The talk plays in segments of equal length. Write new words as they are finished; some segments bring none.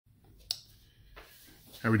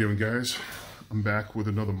How we doing, guys? I'm back with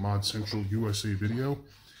another Modcentralusa video.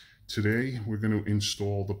 Today we're going to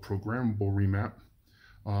install the programmable remap.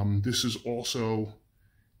 This is also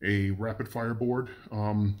a rapid fire board.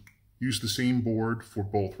 Use the same board for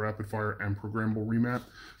both rapid fire and programmable remap,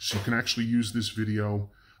 so you can actually use this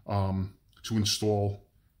video to install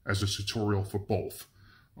as a tutorial for both.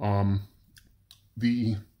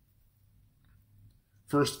 The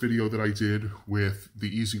first video that I did with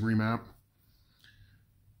the easy remap,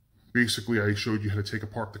 basically I showed you how to take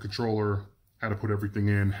apart the controller, how to put everything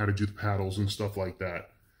in, how to do the paddles and stuff like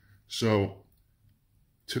that. So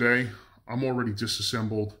today I'm already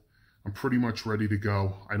disassembled. I'm pretty much ready to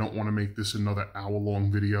go. I don't want to make this another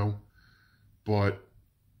hour-long video, but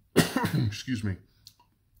excuse me,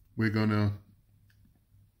 we're gonna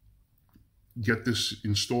get this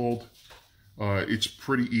installed. It's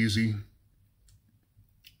pretty easy.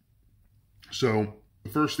 So the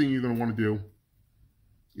first thing you're going to want to do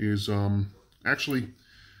is actually,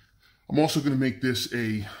 I'm also going to make this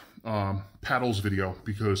a paddles video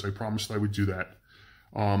because I promised I would do that.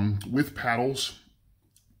 With paddles,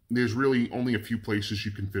 there's really only a few places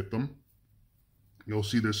you can fit them. You'll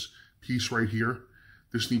see this piece right here.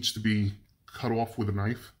 This needs to be cut off with a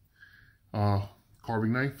knife,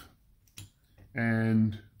 carving knife.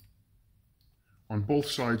 And on both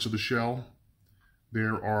sides of the shell,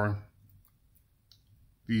 there are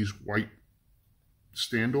these white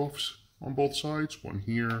standoffs on both sides, one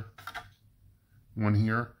here, one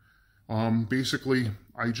here. Basically,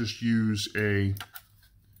 I just use a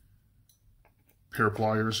pair of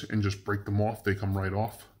pliers and just break them off. They come right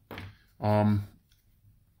off.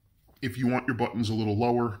 If you want your buttons a little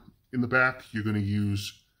lower in the back, you're going to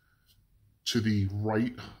use to the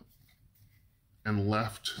right and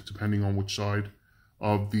left, depending on which side,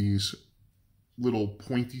 of these little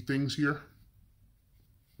pointy things here,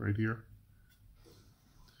 right here.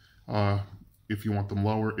 If you want them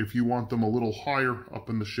lower. If you want them a little higher up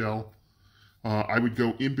in the shell, I would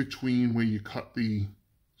go in between where you cut the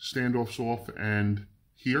standoffs off and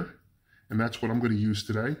here, and that's what I'm going to use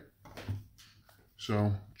today.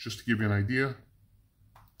 So just to give you an idea,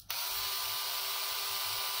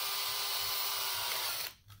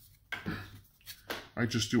 I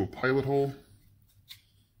just do a pilot hole.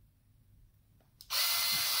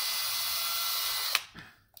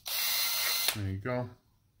 There you go.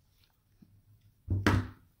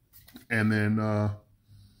 And then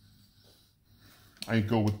I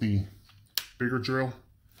go with the bigger drill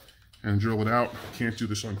and drill it out. Can't do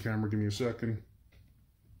this on camera. Give me a second.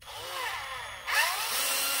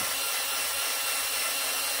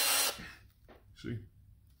 See?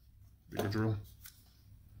 Bigger drill.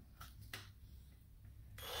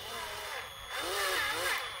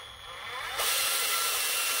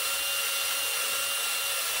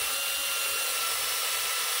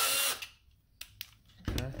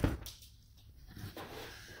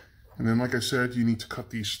 And then, like I said, you need to cut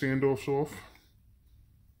these standoffs off.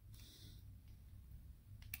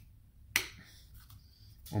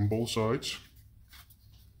 On both sides.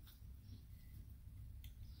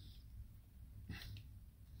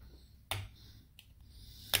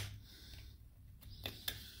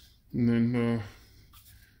 And then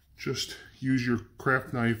just use your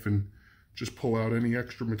craft knife and just pull out any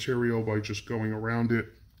extra material by just going around it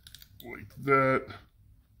like that.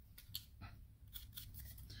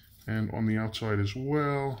 And on the outside as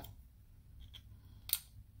well.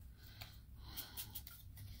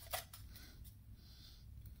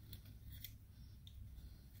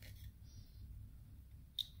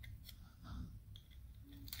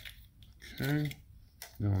 Okay,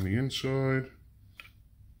 now on the inside.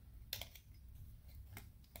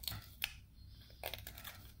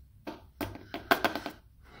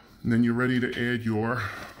 And then you're ready to add your,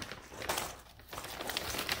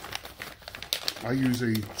 I use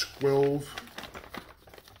a 12,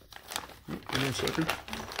 give me a second.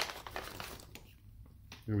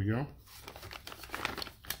 There we go.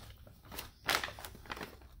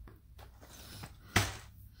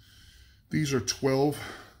 These are 12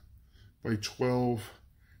 by 12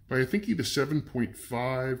 by I think either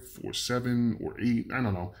 7.5 or 7 or 8, I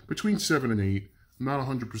don't know, between 7 and 8. I'm not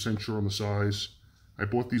 100% sure on the size. I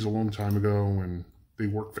bought these a long time ago and they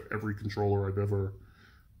work for every controller I've ever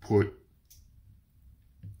put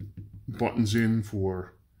buttons in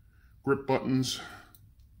for grip buttons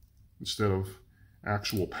instead of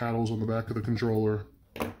actual paddles on the back of the controller.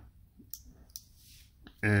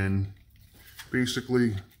 And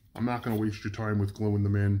basically, I'm not going to waste your time with gluing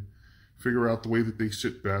them in. Figure out the way that they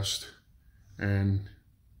sit best and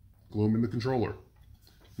glue them in the controller.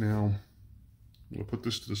 Now, I'm going to put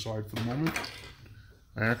this to the side for the moment.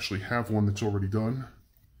 I actually have one that's already done.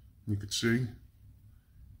 You can see,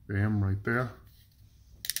 bam, right there.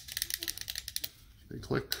 They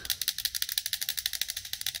click.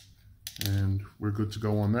 And we're good to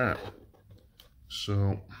go on that.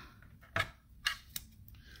 So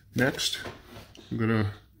next, I'm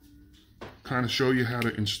gonna kind of show you how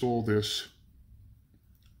to install this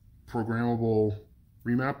programmable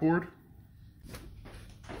remap board.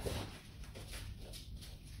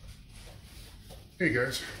 Hey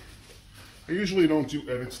guys, I usually don't do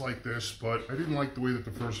edits like this, but I didn't like the way that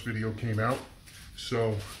the first video came out,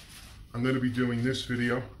 so I'm going to be doing this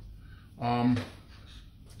video.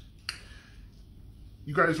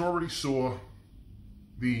 You guys already saw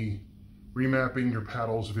the remapping your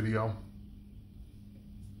paddles video,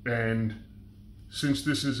 and since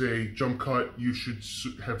this is a jump cut, you should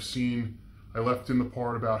have seen I left in the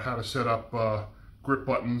part about how to set up grip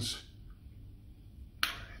buttons,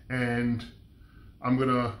 and I'm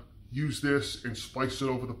gonna use this and splice it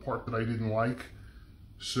over the part that I didn't like.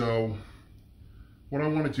 So what I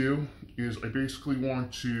want to do is I basically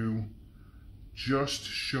want to just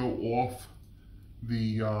show off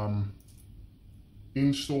the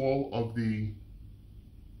install of the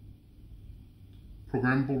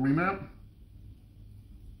programmable remap.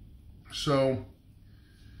 So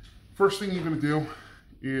first thing you're going to do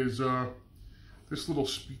is this little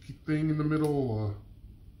speaky thing in the middle.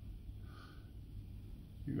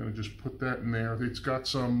 You're going to just put that in there. It's got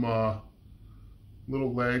some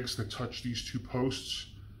little legs that touch these two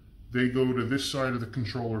posts. They go to this side of the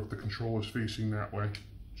controller if the controller is facing that way.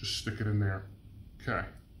 Just stick it in there. Okay.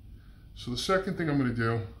 So the second thing I'm going to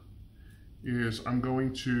do is I'm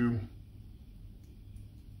going to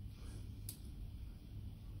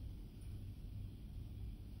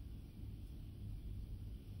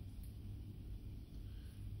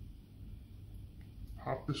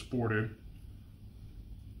pop this board in.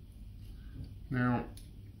 Now,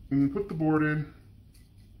 when you put the board in,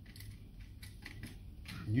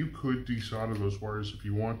 you could desolder those wires if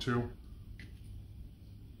you want to.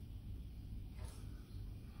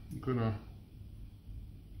 I'm gonna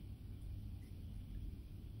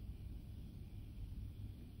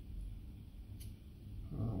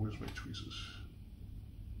where's my tweezers?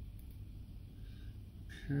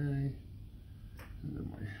 Okay, and then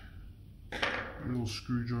my little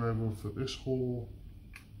screwdriver for this hole.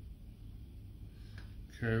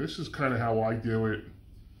 Okay, this is kind of how I do it.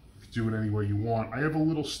 You can do it any way you want. I have a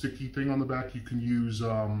little sticky thing on the back. You can use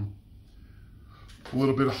a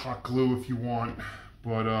little bit of hot glue if you want,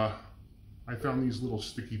 but I found these little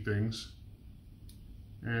sticky things,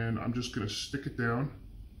 and I'm just going to stick it down.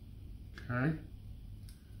 Okay.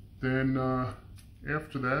 Then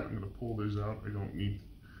after that, I'm going to pull these out. I don't need.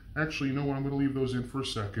 Actually, you know what? I'm going to leave those in for a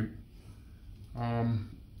second.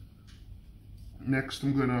 Next,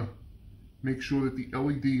 I'm going to make sure that the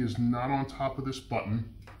LED is not on top of this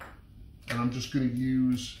button, and I'm just going to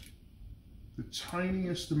use the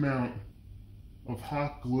tiniest amount of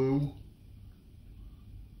hot glue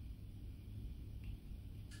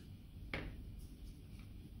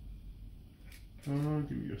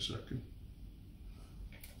give me a second.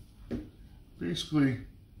 Basically,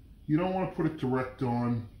 you don't want to put it direct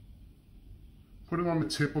on. Put it on the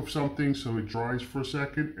tip of something so it dries for a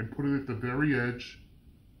second, and put it at the very edge,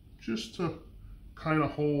 just to kind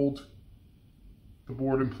of hold the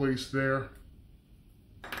board in place there.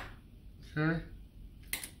 Okay.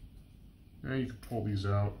 Now you can pull these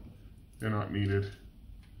out. They're not needed.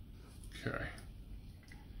 Okay.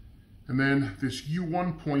 And then this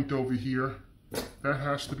U1 point over here, that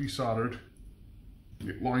has to be soldered.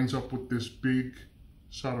 It lines up with this big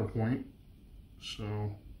solder point.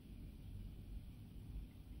 So,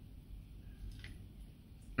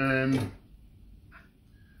 and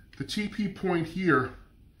the TP point here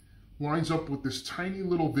lines up with this tiny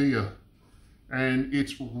little via, and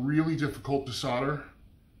it's really difficult to solder.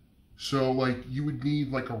 So like you would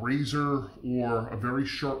need like a razor or a very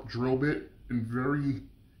sharp drill bit, and very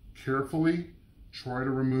carefully try to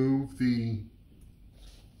remove the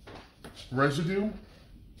residue.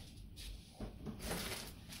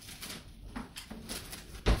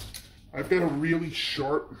 I've got a really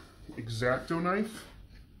sharp X-Acto knife.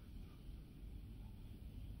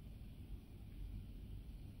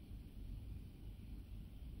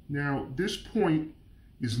 Now, this point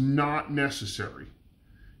is not necessary.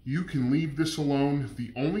 You can leave this alone.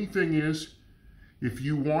 The only thing is, if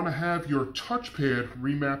you want to have your touchpad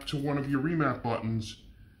remap to one of your remap buttons,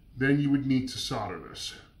 then you would need to solder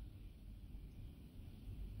this.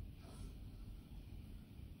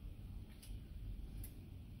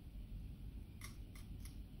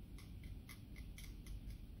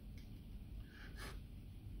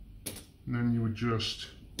 And then you would just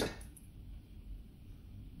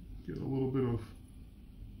Get a little bit of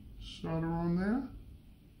solder on there.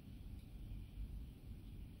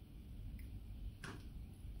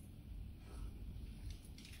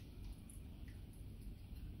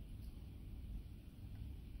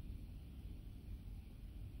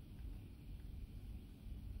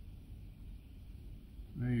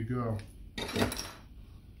 There you go.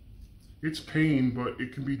 It's pain, but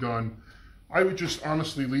it can be done. I would just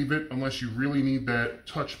honestly leave it unless you really need that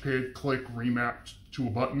touchpad click remap to a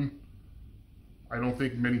button. I don't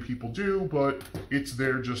think many people do, but it's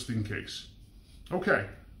there just in case. Okay,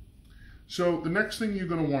 so the next thing you're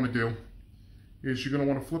going to want to do is you're going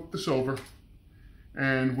to want to flip this over,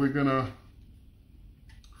 and we're going to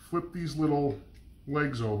flip these little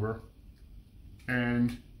legs over,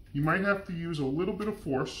 and you might have to use a little bit of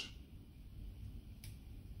force.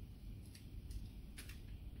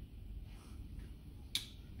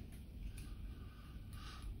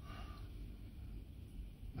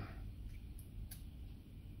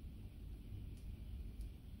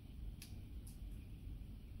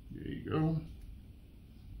 There you go.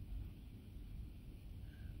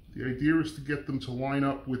 The idea is to get them to line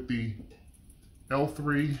up with the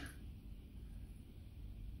L3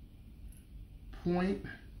 point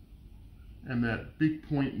and that big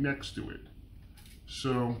point next to it.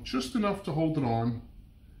 So just enough to hold it on.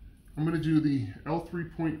 I'm going to do the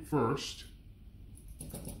L3 point first.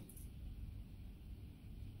 And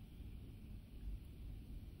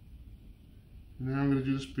then I'm going to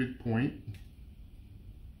do this big point.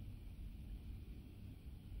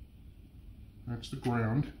 That's the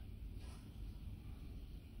ground.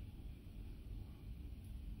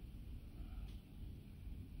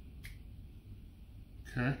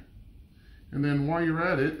 Okay. And then while you're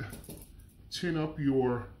at it, tin up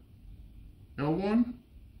your L1,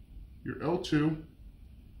 your L2,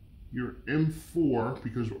 your M4,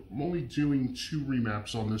 because I'm only doing 2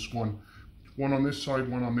 remaps on this one. One on this side,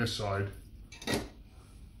 one on this side.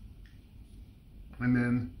 And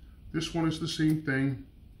then this one is the same thing.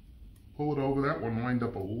 Pull it over. That one lined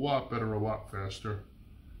up a lot better, a lot faster.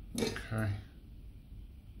 Okay.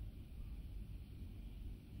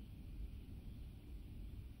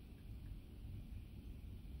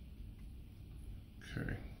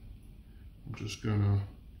 Okay. I'm just gonna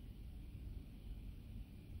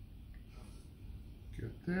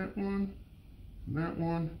get that one,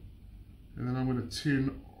 and then I'm gonna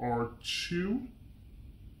tin R2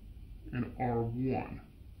 and R1.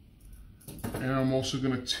 And I'm also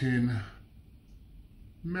going to tin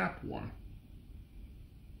map 1.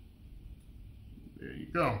 There you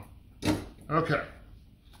go. Okay.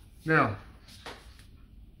 Now,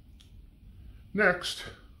 next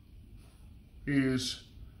is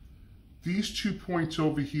these 2 points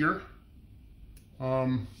over here.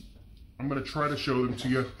 I'm going to try to show them to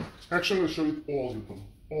you. Actually, I'm going to show you all of them.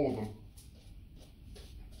 All of them.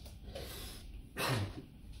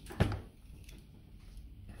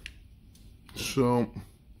 So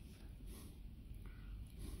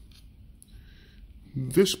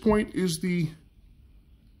this point is the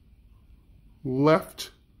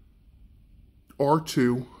left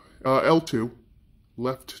R2, L2,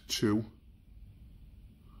 left 2.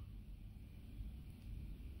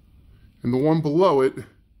 And the one below it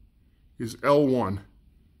is L1.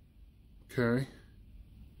 Okay.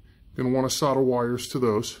 Gonna want to solder wires to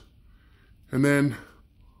those. And then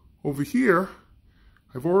over here,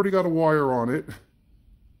 I've already got a wire on it.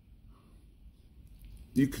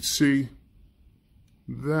 You can see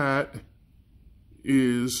that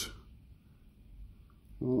is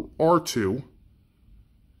R2.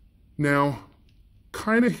 Now,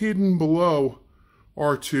 kind of hidden below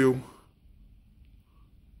R2,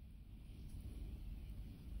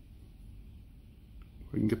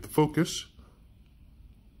 I can get the focus.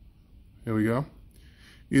 There we go.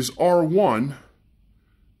 Is R1,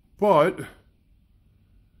 but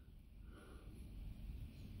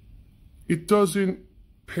it doesn't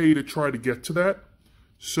pay to try to get to that.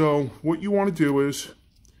 So what you want to do is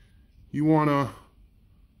you want to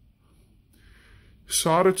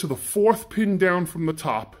solder to the 4th pin down from the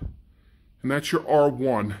top, and that's your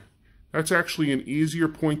R1. That's actually an easier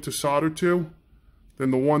point to solder to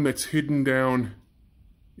than the one that's hidden down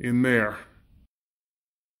in there.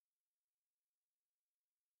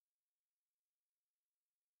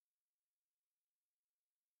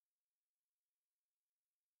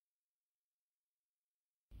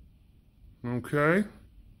 Okay,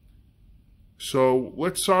 so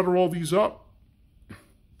let's solder all these up.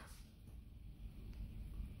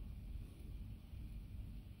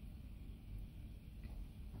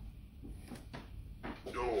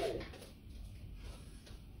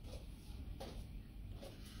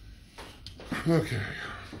 Okay,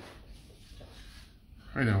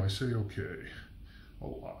 I know, I say okay a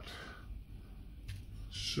lot.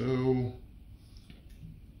 So,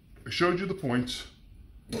 I showed you the points.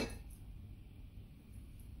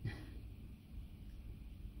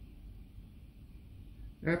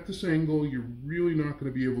 At this angle, you're really not going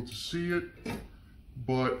to be able to see it,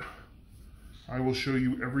 but I will show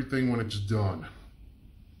you everything when it's done.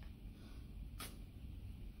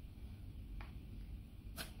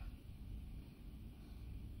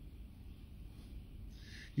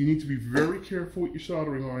 You need to be very careful with your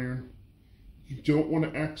soldering iron. You don't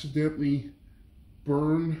want to accidentally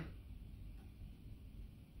burn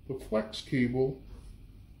the flex cable.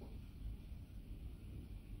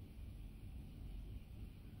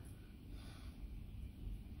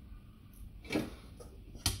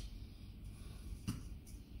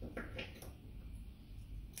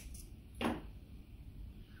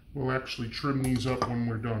 We'll actually trim these up when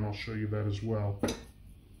we're done. I'll show you that as well.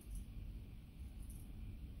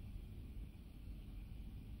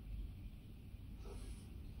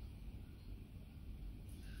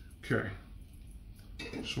 Okay,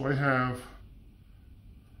 so I have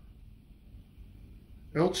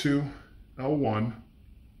L2, L1,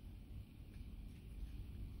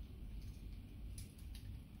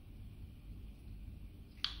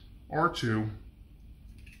 R2,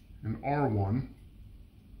 and R1.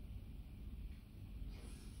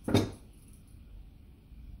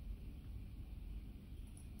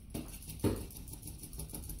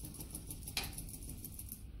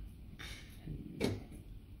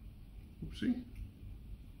 Oopsie.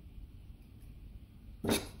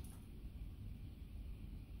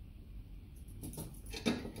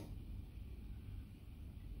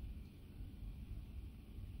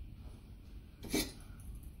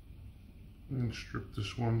 And strip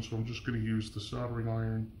this one, so I'm just going to use the soldering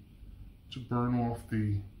iron to burn off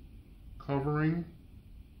the covering.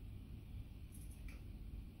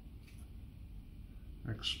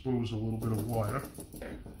 Expose a little bit of wire.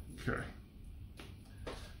 Okay.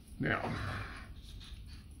 Now,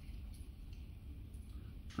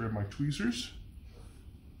 grab my tweezers.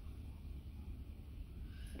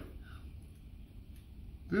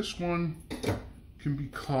 This one can be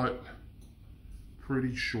cut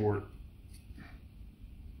pretty short.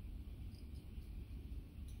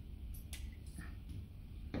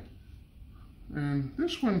 And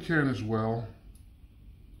this one can as well.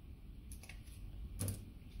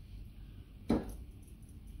 Okay.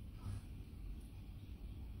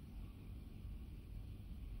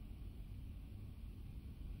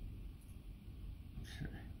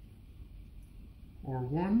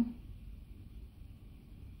 R1.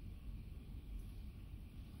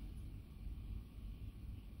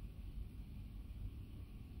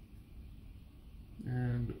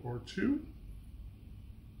 And R2.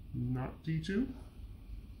 Not D2.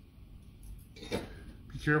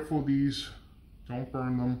 Be careful of these, don't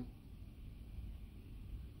burn them.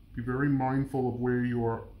 Be very mindful of where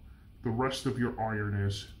the rest of your iron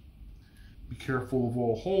is. Be careful of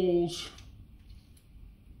all holes.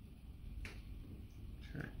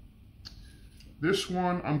 Okay. This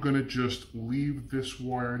one, I'm gonna just leave this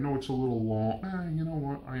wire. I know it's a little long. You know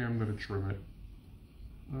what? I am gonna trim it.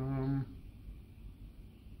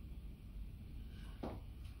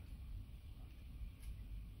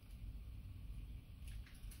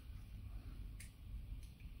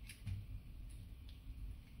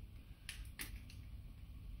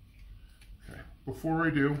 Before I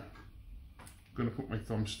do, I'm going to put my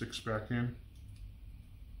thumbsticks back in.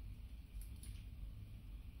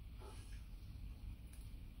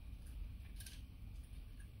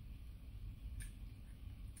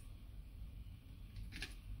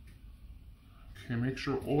 Okay, make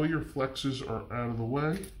sure all your flexes are out of the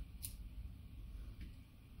way.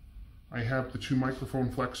 I have the 2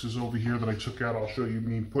 microphone flexes over here that I took out. I'll show you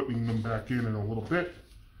me putting them back in a little bit.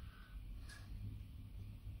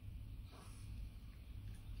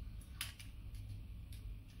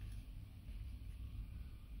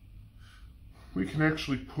 We can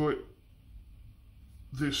actually put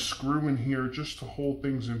this screw in here just to hold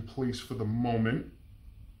things in place for the moment.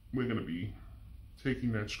 We're going to be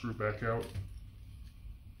taking that screw back out.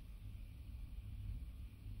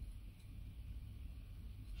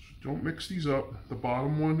 So don't mix these up. The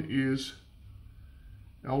bottom one is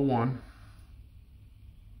L1.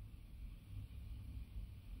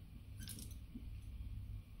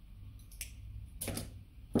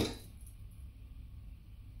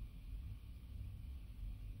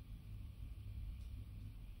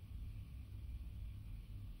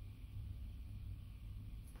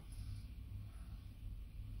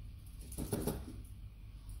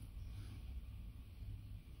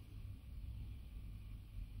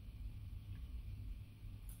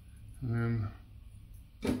 And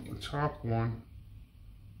then the top one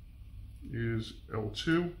is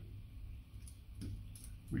L2.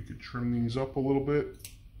 We could trim these up a little bit.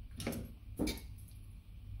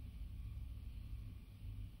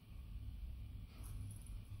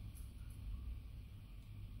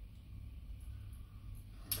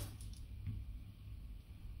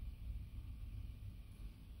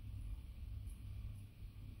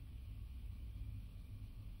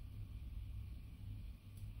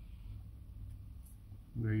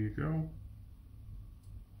 There you go.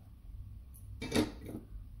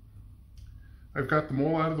 I've got them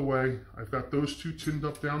all out of the way. I've got those two tinned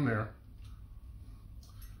up down there.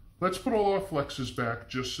 Let's put all our flexes back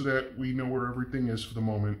just so that we know where everything is for the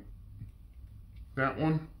moment. That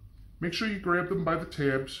one, make sure you grab them by the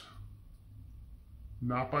tabs,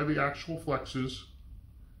 not by the actual flexes.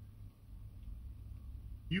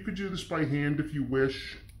 You could do this by hand if you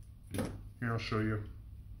wish. Here, I'll show you.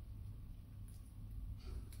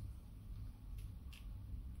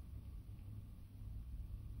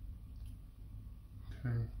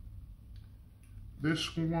 Okay.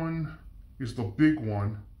 This one is the big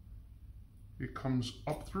one. It comes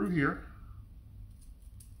up through here.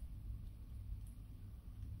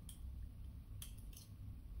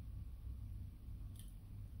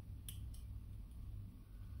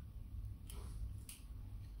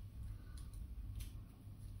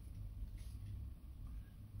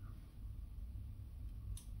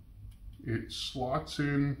 It slots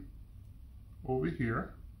in over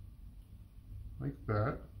here, like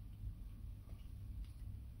that.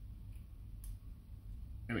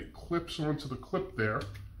 And it clips onto the clip there.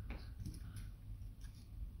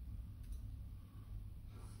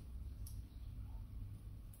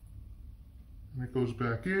 And it goes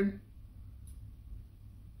back in.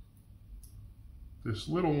 This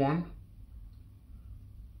little one,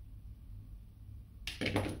 I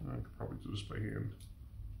could probably do this by hand.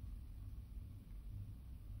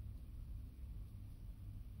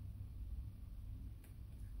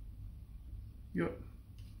 Yep.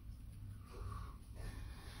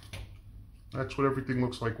 That's what everything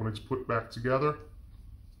looks like when it's put back together.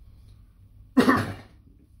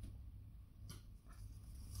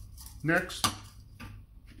 Next,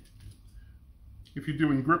 if you're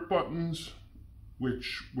doing grip buttons,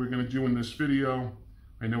 which we're going to do in this video,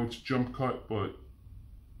 I know it's jump cut, but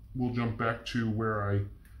we'll jump back to where I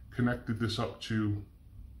connected this up to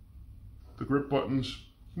the grip buttons.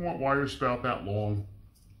 You want wires about that long.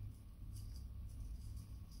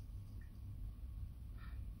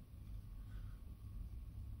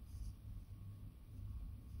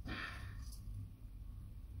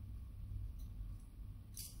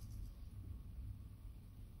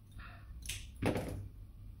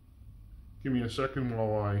 Give me a second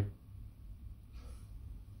while I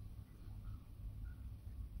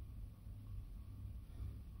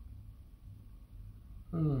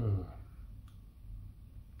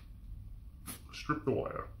strip the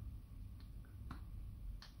wire.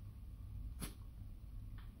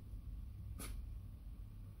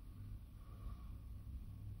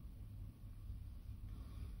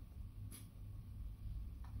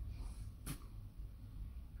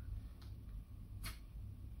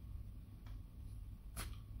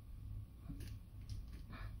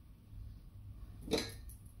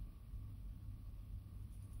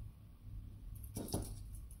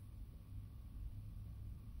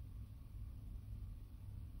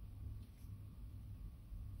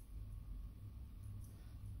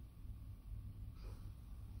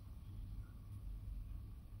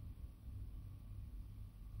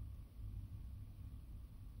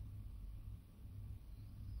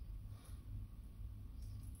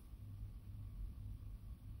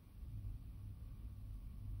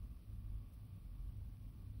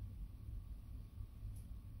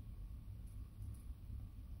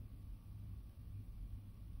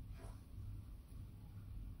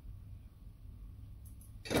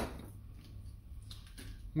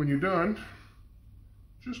 When you're done,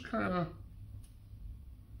 just kind of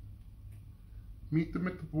meet them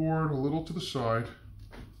at the board a little to the side.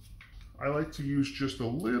 I like to use just a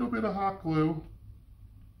little bit of hot glue.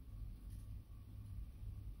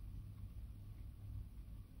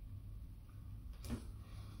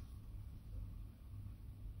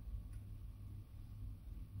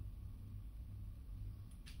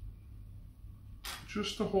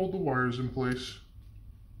 Just to hold the wires in place.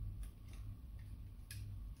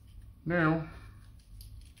 Now,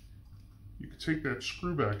 you can take that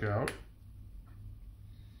screw back out,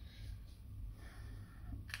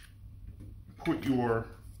 put your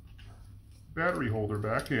battery holder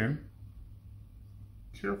back in.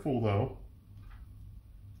 Careful though,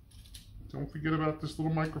 don't forget about this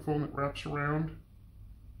little microphone that wraps around,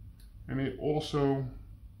 and it also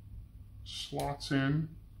slots in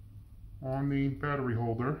on the battery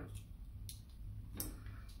holder.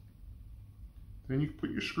 Then you can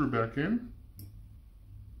put your screw back in.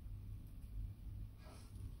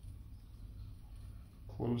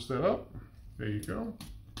 Close that up. There you go.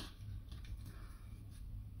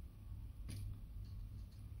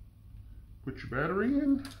 Put your battery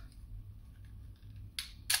in.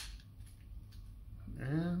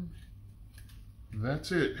 And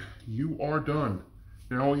that's it. You are done.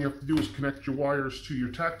 Now all you have to do is connect your wires to your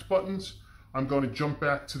tact buttons. I'm going to jump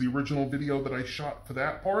back to the original video that I shot for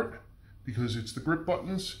that part because it's the grip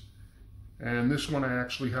buttons. And this one I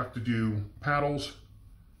actually have to do paddles.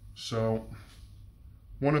 So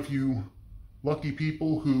one of you lucky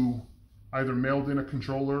people who either mailed in a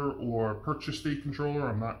controller or purchased a controller,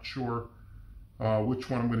 I'm not sure which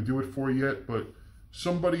one I'm going to do it for yet, but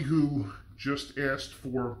somebody who just asked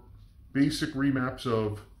for basic remaps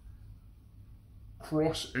of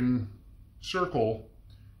cross and circle,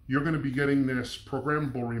 you're going to be getting this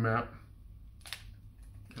programmable remap.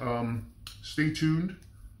 Stay tuned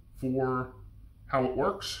for how it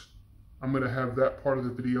works. I'm going to have that part of the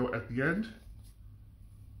video at the end.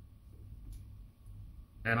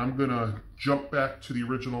 And I'm going to jump back to the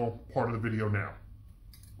original part of the video now.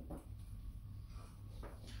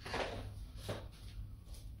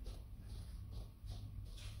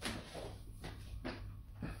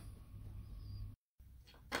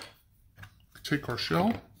 Take our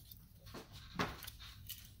shell,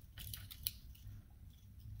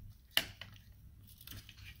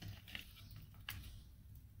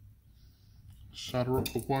 solder up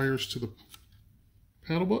the wires to the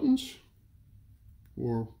paddle buttons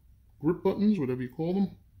or grip buttons, whatever you call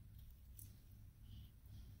them.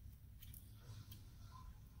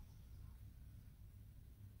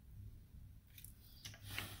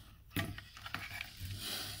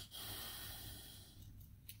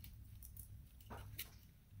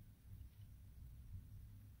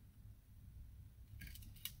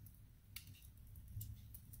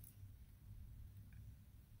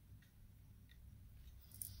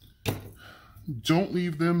 Don't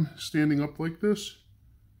leave them standing up like this.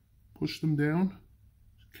 Push them down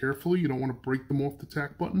carefully. You don't want to break them off the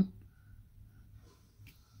tack button.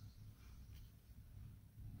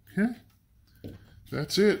 Okay,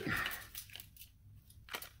 that's it.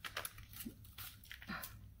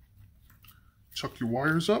 Chuck your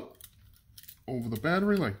wires up over the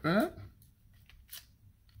battery like that.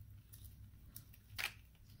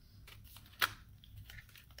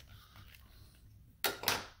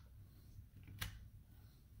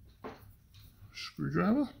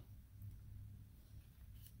 Screwdriver.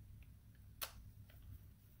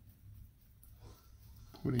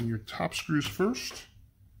 Put in your top screws first.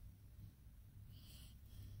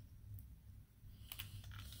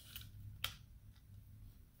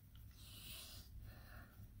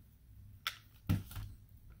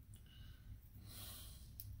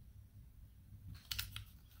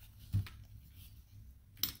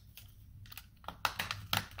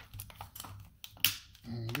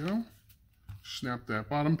 There you go. Snap that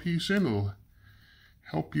bottom piece in. It'll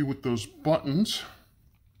help you with those buttons.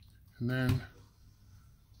 And then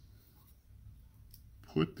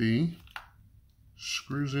put the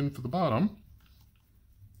screws in for the bottom.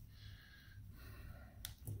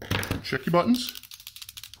 Check your buttons.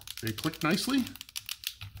 They click nicely.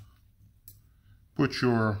 Put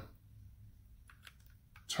your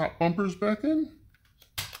top bumpers back in.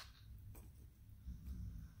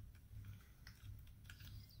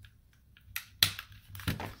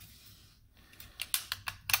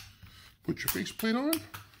 Put your faceplate on.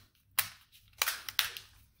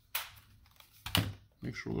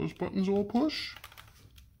 Make sure those buttons all push.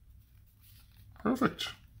 Perfect.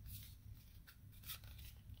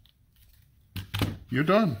 You're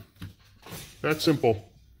done. That's simple.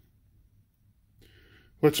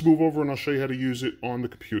 Let's move over and I'll show you how to use it on the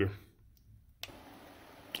computer.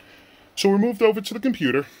 So we moved over to the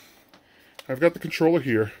computer. I've got the controller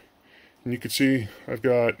here. And you can see I've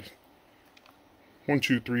got 1,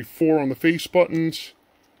 2, 3, 4 on the face buttons.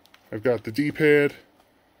 I've got the D-pad.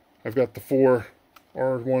 I've got the 4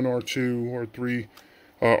 R1, R2, R3,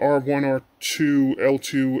 R1, R2,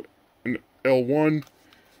 L2, and L1.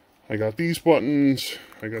 I got these buttons.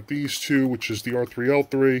 I got these two, which is the R3,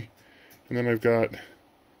 L3. And then I've got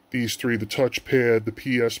these three, the touchpad, the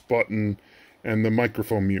PS button, and the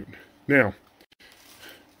microphone mute. Now,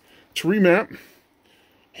 to remap,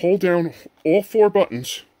 hold down all 4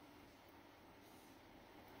 buttons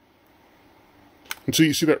until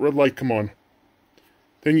you see that red light come on.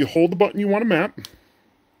 Then you hold the button you want to map,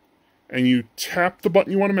 and you tap the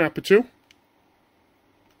button you want to map it to,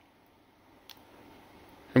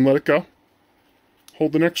 and let it go.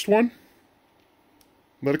 Hold the next one,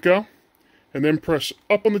 let it go, and then press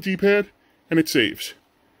up on the D-pad, and it saves.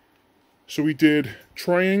 So we did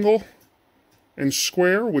triangle and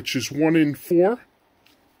square, which is 1 in 4.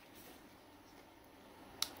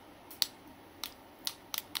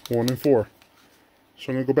 1 in 4. So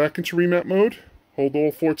I'm going to go back into remap mode, hold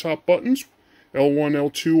all 4 top buttons, L1,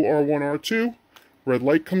 L2, R1, R2, red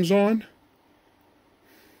light comes on.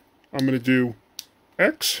 I'm going to do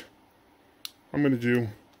X, I'm going to do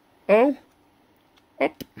O,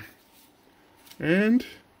 up, and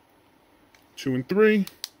 2 and 3,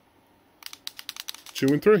 2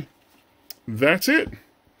 and 3. That's it.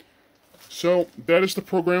 So that is the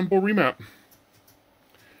programmable remap.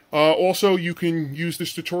 Also, you can use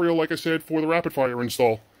this tutorial, like I said, for the rapid fire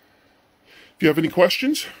install. If you have any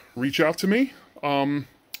questions, reach out to me. I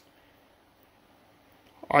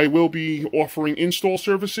will be offering install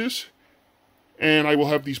services, and I will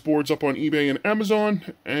have these boards up on eBay and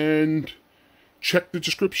Amazon, and check the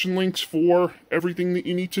description links for everything that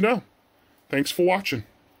you need to know. Thanks for watching.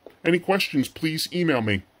 Any questions, please email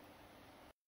me.